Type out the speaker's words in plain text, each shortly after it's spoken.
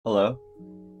Hello,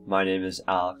 my name is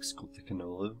Alex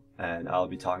Kultikanolu, and I'll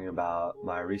be talking about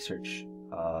my research,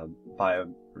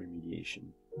 bioremediation.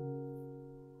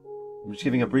 I'm just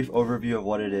giving a brief overview of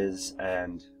what it is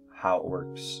and how it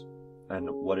works and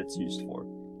what it's used for.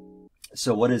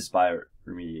 So what is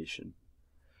bioremediation?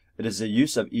 It is the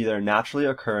use of either naturally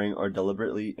occurring or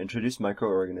deliberately introduced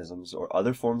microorganisms or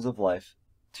other forms of life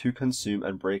to consume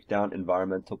and break down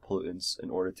environmental pollutants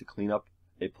in order to clean up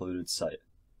a polluted site.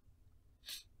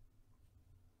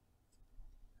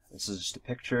 This is just a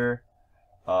picture,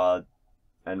 and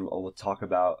we'll talk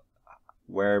about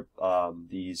where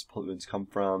these pollutants come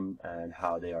from and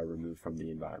how they are removed from the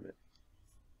environment.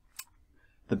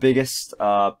 The biggest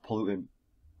pollutant,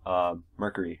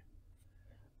 mercury.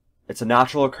 It's a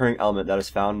natural occurring element that is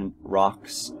found in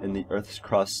rocks in the Earth's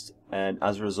crust, and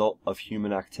as a result of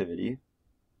human activity,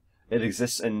 it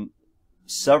exists in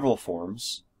several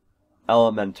forms: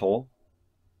 elemental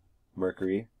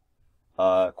mercury,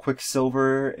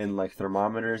 quicksilver in like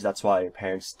thermometers. That's why your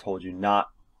parents told you not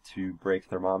to break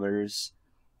thermometers.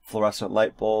 Fluorescent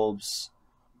light bulbs,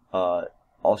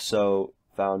 also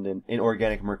found in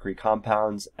inorganic mercury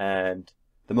compounds, and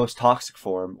the most toxic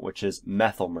form, which is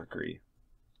methyl mercury.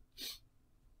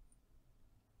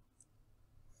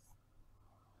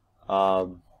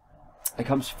 It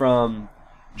comes from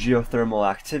geothermal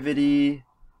activity,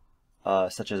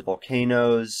 such as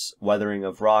volcanoes, weathering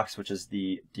of rocks, which is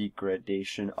the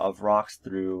degradation of rocks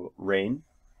through rain,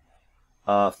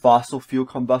 fossil fuel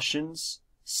combustions,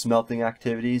 smelting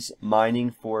activities,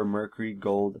 mining for mercury,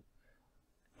 gold,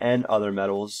 and other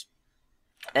metals,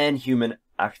 and human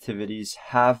activities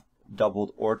have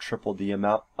doubled or tripled the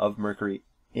amount of mercury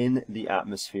in the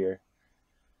atmosphere,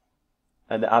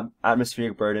 and the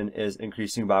atmospheric burden is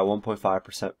increasing by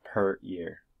 1.5% per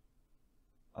year.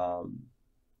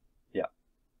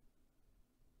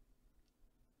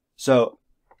 So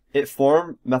it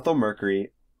formed methyl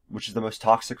mercury, which is the most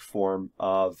toxic form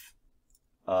of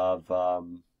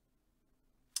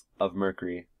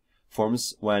mercury,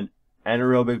 forms when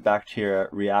anaerobic bacteria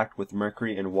react with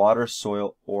mercury in water,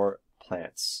 soil, or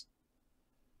plants.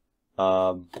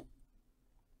 The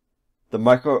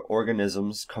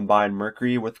microorganisms combine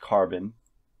mercury with carbon,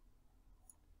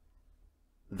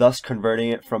 thus converting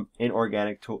it from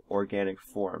inorganic to organic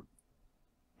form.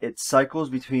 It cycles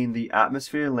between the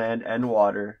atmosphere, land, and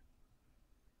water,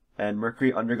 and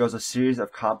mercury undergoes a series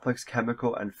of complex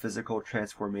chemical and physical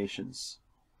transformations.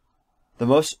 The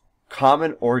most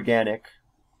common organic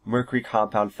mercury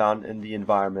compound found in the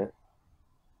environment,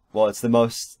 well, it's the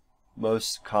most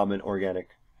common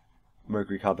organic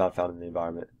mercury compound found in the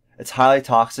environment. It's highly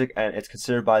toxic, and it's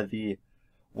considered by the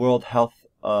World Health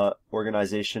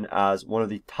Organization as one of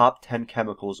the top 10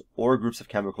 chemicals or groups of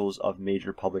chemicals of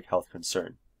major public health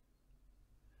concern.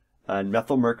 And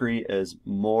methyl mercury is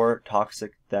more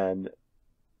toxic than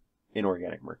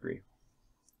inorganic mercury.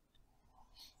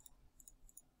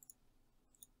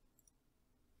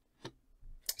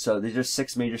 So these are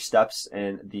 6 major steps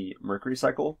in the mercury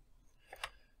cycle.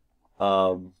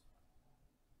 The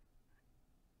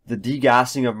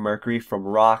degassing of mercury from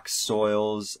rocks,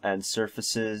 soils, and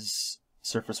surface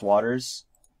waters,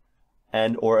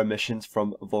 and or emissions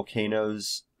from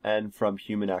volcanoes and from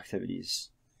human activities.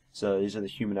 So these are the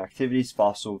human activities: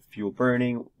 fossil fuel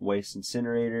burning, waste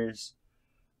incinerators,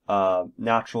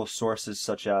 natural sources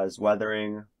such as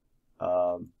weathering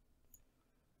of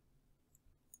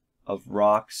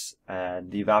rocks,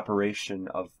 and the evaporation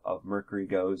of mercury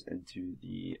goes into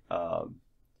the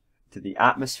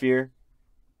atmosphere.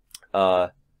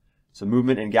 So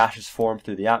movement in gaseous form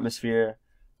through the atmosphere,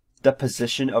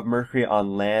 deposition of mercury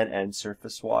on land and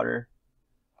surface water,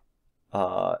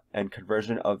 and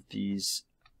conversion of these.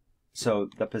 So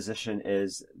deposition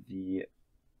is the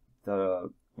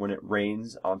when it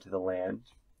rains onto the land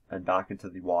and back into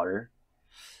the water,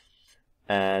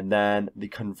 and then the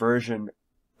conversion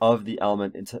of the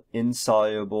element into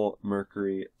insoluble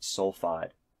mercury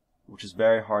sulfide, which is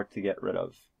very hard to get rid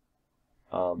of.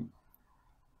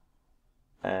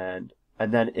 And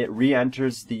then it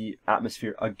re-enters the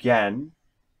atmosphere again,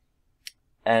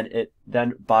 and it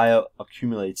then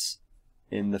bioaccumulates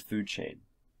in the food chain,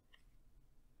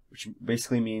 which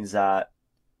basically means that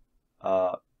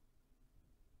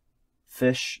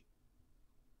fish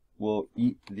will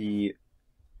eat the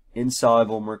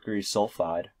insoluble mercury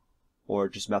sulfide, or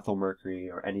just methyl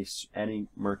mercury, or any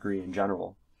mercury in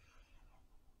general,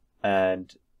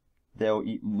 and they'll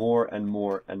eat more and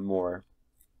more and more.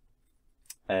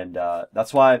 And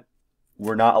that's why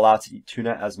we're not allowed to eat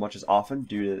tuna as much as often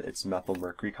due to its methyl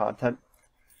mercury content.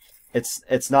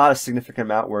 It's not a significant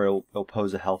amount where it'll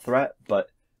pose a health threat, but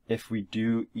if we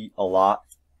do eat a lot,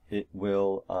 there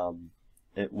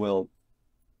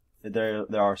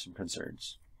are some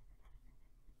concerns.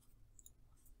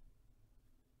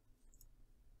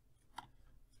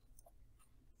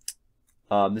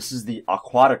 This is the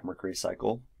aquatic mercury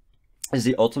cycle. Is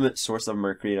the ultimate source of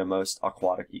mercury in most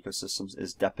aquatic ecosystems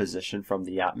is deposition from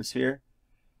the atmosphere,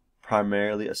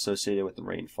 primarily associated with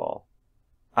rainfall.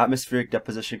 Atmospheric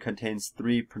deposition contains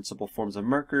 3 principal forms of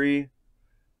mercury.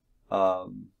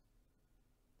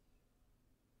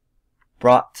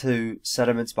 Brought to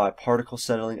sediments by particle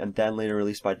settling and then later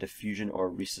released by diffusion or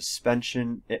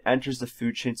resuspension. It enters the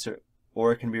food chain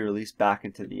or it can be released back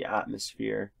into the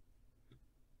atmosphere.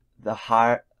 The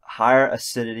higher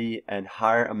acidity and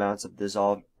higher amounts of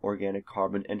dissolved organic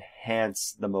carbon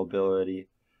enhance the mobility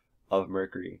of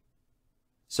mercury.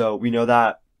 So we know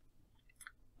that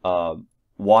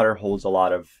water holds a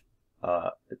lot of,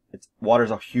 water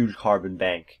is a huge carbon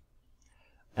bank,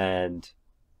 and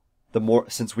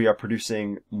since we are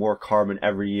producing more carbon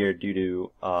every year due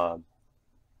to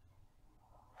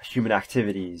human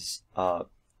activities,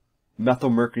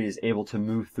 methylmercury is able to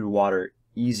move through water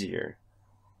easier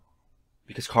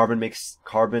because carbon makes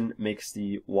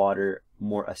the water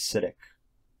more acidic.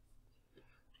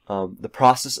 The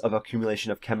process of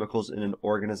accumulation of chemicals in an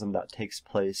organism that takes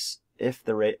place if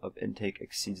the rate of intake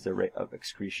exceeds the rate of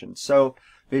excretion. So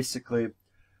basically,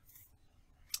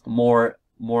 more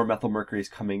methylmercury is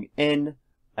coming in,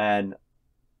 and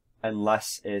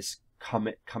less is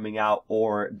coming out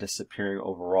or disappearing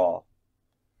overall.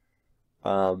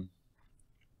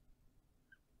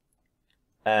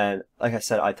 And like I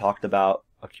said, I talked about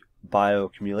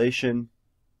bioaccumulation.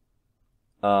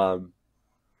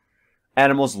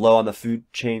 Animals low on the food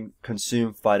chain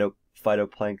consume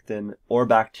phytoplankton or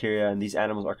bacteria, and these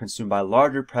animals are consumed by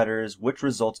larger predators, which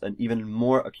results in even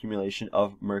more accumulation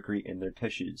of mercury in their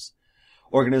tissues.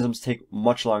 Organisms take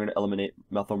much longer to eliminate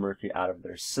methylmercury out of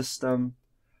their system.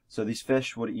 So these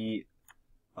fish would eat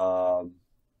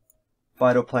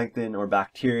phytoplankton or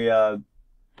bacteria,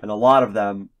 and a lot of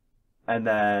them, and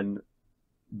then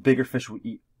bigger fish would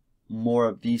eat more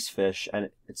of these fish,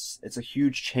 and it's a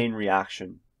huge chain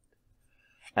reaction.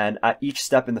 And at each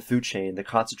step in the food chain, the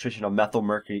concentration of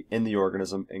methylmercury in the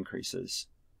organism increases.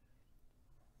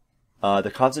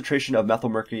 The concentration of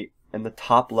methylmercury in the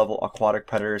top level aquatic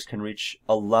predators can reach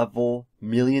a level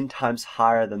 1,000,000 times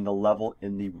higher than the level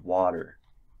in the water,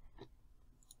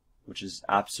 which is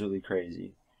absolutely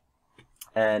crazy.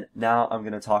 And now I'm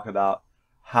going to talk about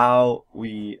how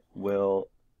we will,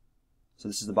 so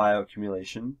this is the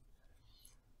bioaccumulation.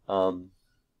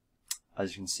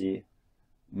 As you can see,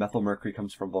 methylmercury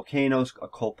comes from volcanoes, a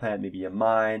coal plant, maybe a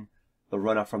mine. The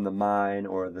runoff from the mine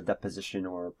or the deposition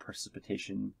or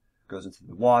precipitation goes into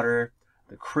the water.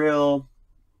 The krill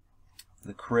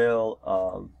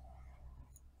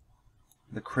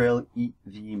eat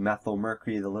the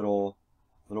methylmercury, the little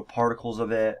particles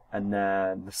of it, and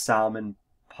then the salmon,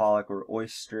 pollock, or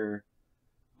oyster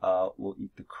will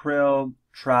eat the krill.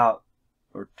 Trout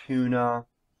or tuna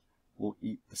will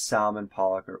eat the salmon,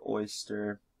 pollock, or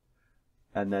oyster,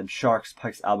 and then sharks,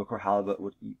 pikes, albacore, halibut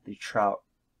would eat the trout,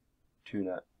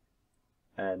 tuna,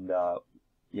 and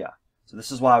yeah. So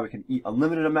this is why we can eat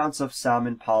unlimited amounts of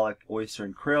salmon, pollock, oyster,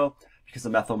 and krill, because the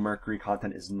methylmercury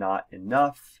content is not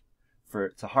enough for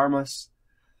it to harm us.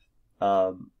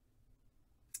 And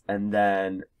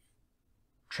then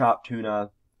trout, tuna,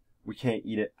 we can't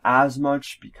eat it as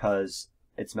much because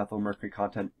its methylmercury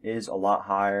content is a lot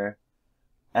higher.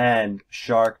 And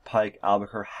shark, pike,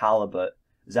 albacore, halibut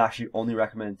is actually only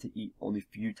recommended to eat only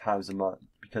a few times a month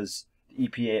because the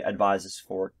EPA advises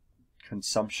for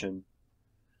consumption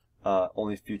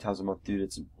only a few times a month due to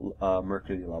its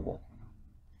mercury level.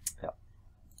 Yeah.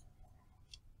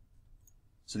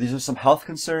 So these are some health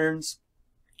concerns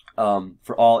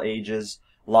for all ages: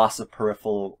 loss of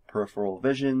peripheral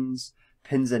visions,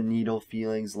 pins and needle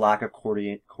feelings, lack of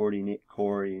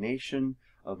coordination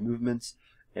of movements,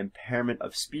 impairment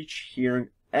of speech, hearing,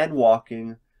 and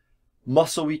walking,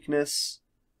 muscle weakness,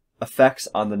 effects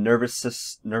on the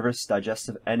nervous,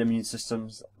 digestive, and immune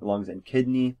systems, lungs, and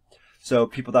kidney. So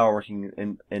people that are working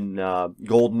in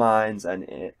gold mines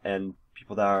and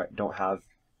people that don't have,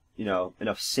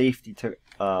 enough safety to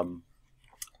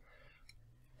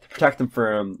protect them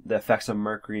from the effects of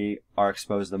mercury are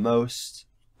exposed the most.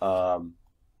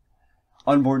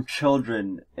 Unborn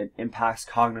children, it impacts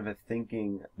cognitive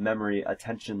thinking, memory,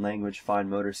 attention, language,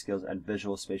 fine motor skills, and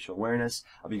visual spatial awareness.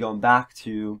 I'll be going back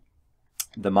to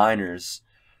the miners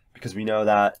because we know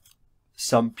that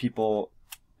some people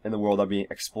in the world are being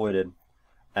exploited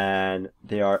and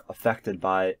they are affected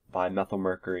by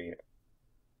methylmercury,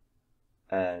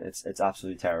 and it's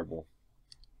absolutely terrible.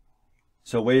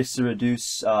 So ways to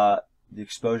reduce the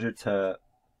exposure to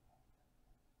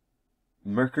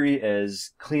mercury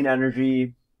is clean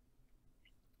energy,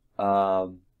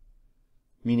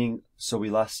 meaning so we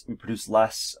produce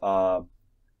less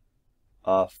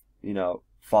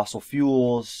fossil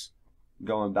fuels,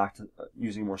 going back to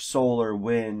using more solar,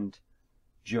 wind,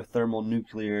 geothermal,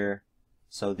 nuclear.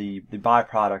 So the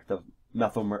byproduct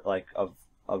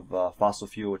of fossil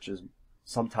fuel, which is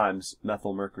sometimes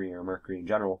methyl mercury or mercury in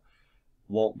general,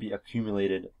 won't be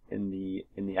accumulated in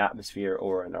the atmosphere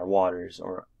or in our waters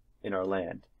or in our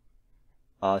land.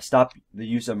 Stop the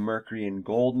use of mercury in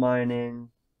gold mining,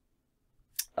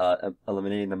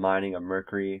 eliminating the mining of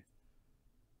mercury,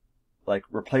 like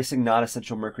replacing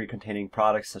non-essential mercury containing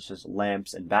products such as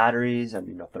lamps and batteries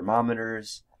and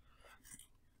thermometers,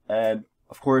 and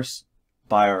of course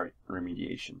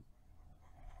bioremediation.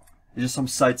 These are some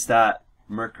sites that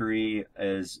mercury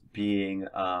is being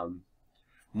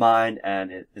mined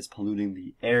and it is polluting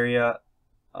the area.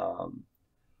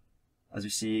 As we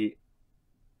see,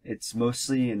 it's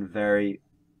mostly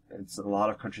it's a lot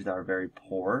of countries that are very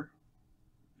poor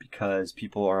because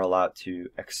people are allowed to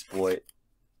exploit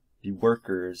the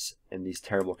workers in these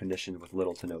terrible conditions with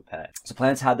little to no pay. So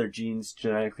plants had their genes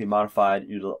genetically modified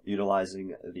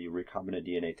utilizing the recombinant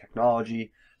DNA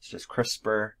technology, such as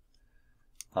CRISPR,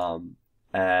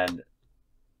 and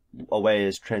a way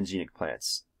is transgenic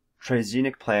plants.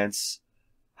 Transgenic plants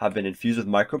have been infused with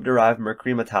microbe-derived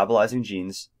mercury metabolizing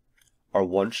genes.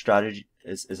 One strategy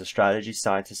is a strategy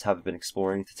scientists have been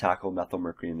exploring to tackle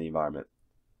methylmercury in the environment.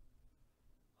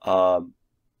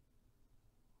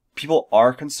 People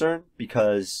are concerned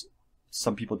because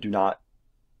some people do not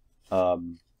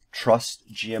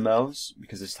trust GMOs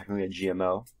because it's technically a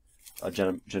GMO, a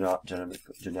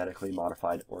genetically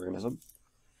modified organism.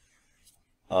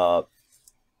 But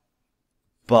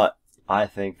I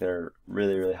think they're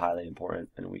really, really highly important,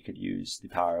 and we could use the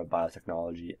power of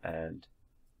biotechnology and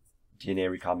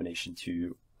DNA recombination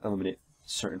to eliminate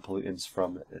certain pollutants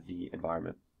from the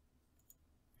environment.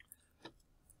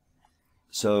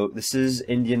 So this is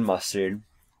Indian mustard,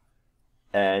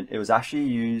 and it was actually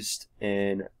used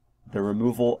in the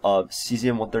removal of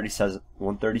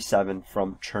cesium-137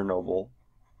 from Chernobyl.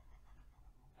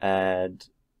 And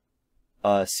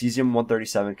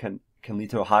cesium-137 can lead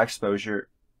to a high exposure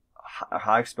of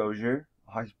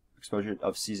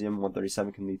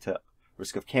cesium-137 can lead to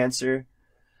risk of cancer.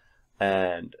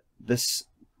 And this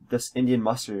Indian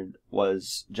mustard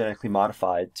was genetically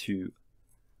modified to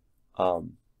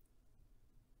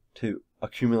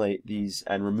accumulate these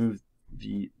and remove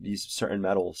these certain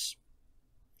metals,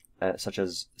 such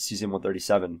as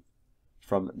cesium-137,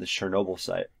 from the Chernobyl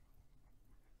site.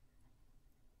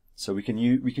 So we can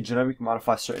genetically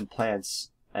modify certain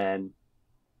plants and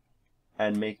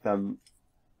make them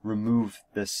remove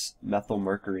this methyl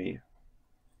mercury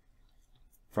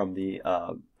from the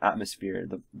atmosphere,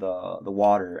 the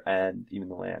water, and even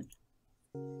the land.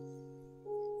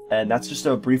 And that's just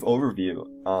a brief overview.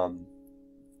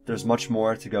 There's much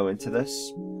more to go into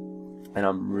this, and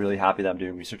I'm really happy that I'm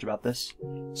doing research about this.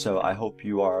 So I hope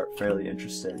you are fairly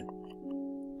interested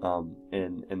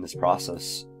in this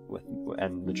process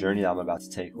and the journey that I'm about to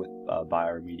take with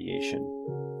bioremediation.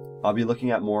 I'll be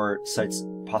looking at more sites,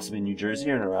 possibly in New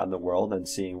Jersey and around the world, and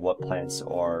seeing what plants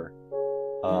are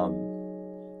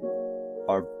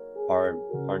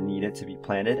needed to be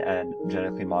planted and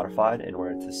genetically modified in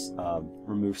order to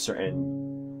remove certain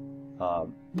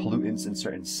pollutants in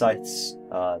certain sites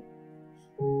that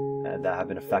have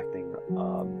been affecting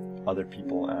other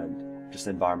people and just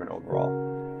the environment overall.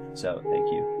 So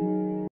thank you.